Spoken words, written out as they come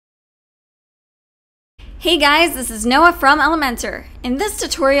Hey guys, this is Noah from Elementor. In this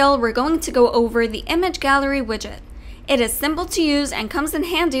tutorial, we're going to go over the image gallery widget. It is simple to use and comes in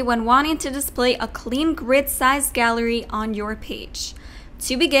handy when wanting to display a clean grid-sized gallery on your page.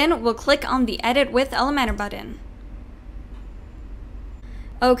 To begin, we'll click on the Edit with Elementor button.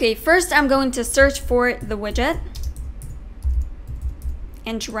 Okay, first I'm going to search for the widget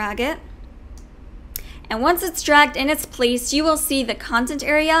and drag it. And once it's dragged in its place, you will see the content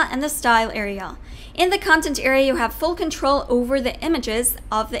area and the style area. In the content area, you have full control over the images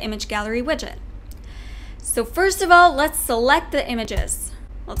of the image gallery widget. So first of all, let's select the images.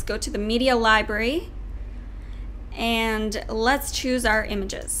 Let's go to the media library and let's choose our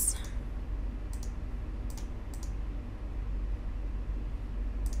images.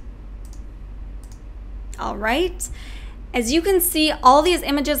 All right, as you can see, all these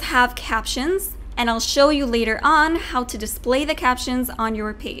images have captions, and I'll show you later on how to display the captions on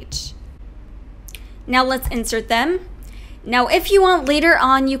your page. Now let's insert them. Now if you want later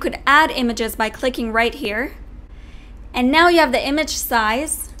on, you could add images by clicking right here. And now you have the image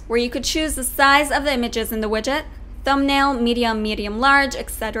size, where you could choose the size of the images in the widget, thumbnail, medium, medium, large,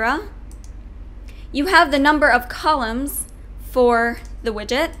 etc. You have the number of columns for the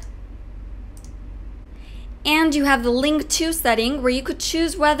widget. And you have the link to setting, where you could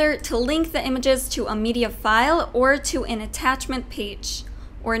choose whether to link the images to a media file or to an attachment page,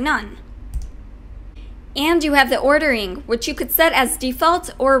 or none. And you have the ordering, which you could set as default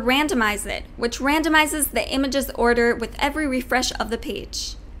or randomize it, which randomizes the images order with every refresh of the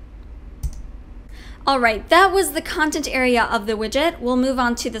page. Alright, that was the content area of the widget. We'll move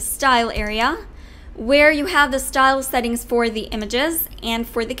on to the style area, where you have the style settings for the images and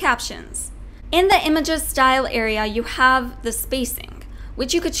for the captions. In the images style area, you have the spacing,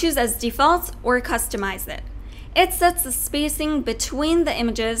 which you could choose as default or customize it. It sets the spacing between the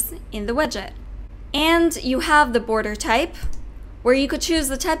images in the widget. And you have the border type, where you could choose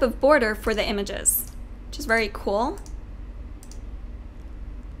the type of border for the images, which is very cool.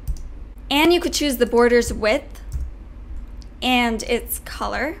 And you could choose the border's width and its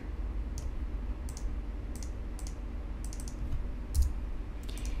color.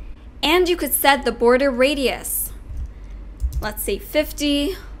 And you could set the border radius, let's say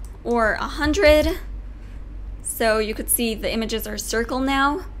 50 or 100. So you could see the images are circle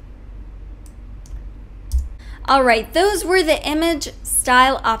now. Alright, those were the image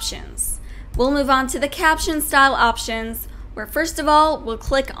style options. We'll move on to the caption style options, where first of all, we'll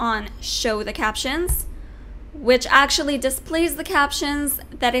click on Show the Captions, which actually displays the captions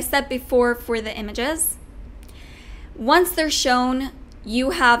that I set before for the images. Once they're shown, you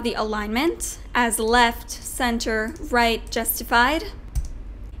have the alignment as left, center, right, justified,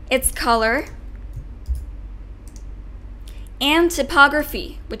 its color, and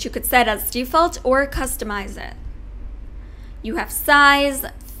typography, which you could set as default or customize it. You have size,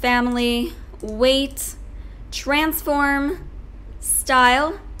 family, weight, transform,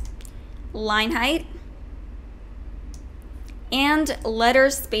 style, line height, and letter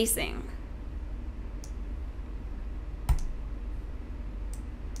spacing.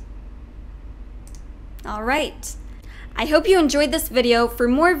 All right. I hope you enjoyed this video. For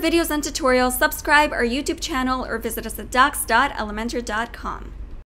more videos and tutorials, subscribe our YouTube channel or visit us at docs.elementor.com.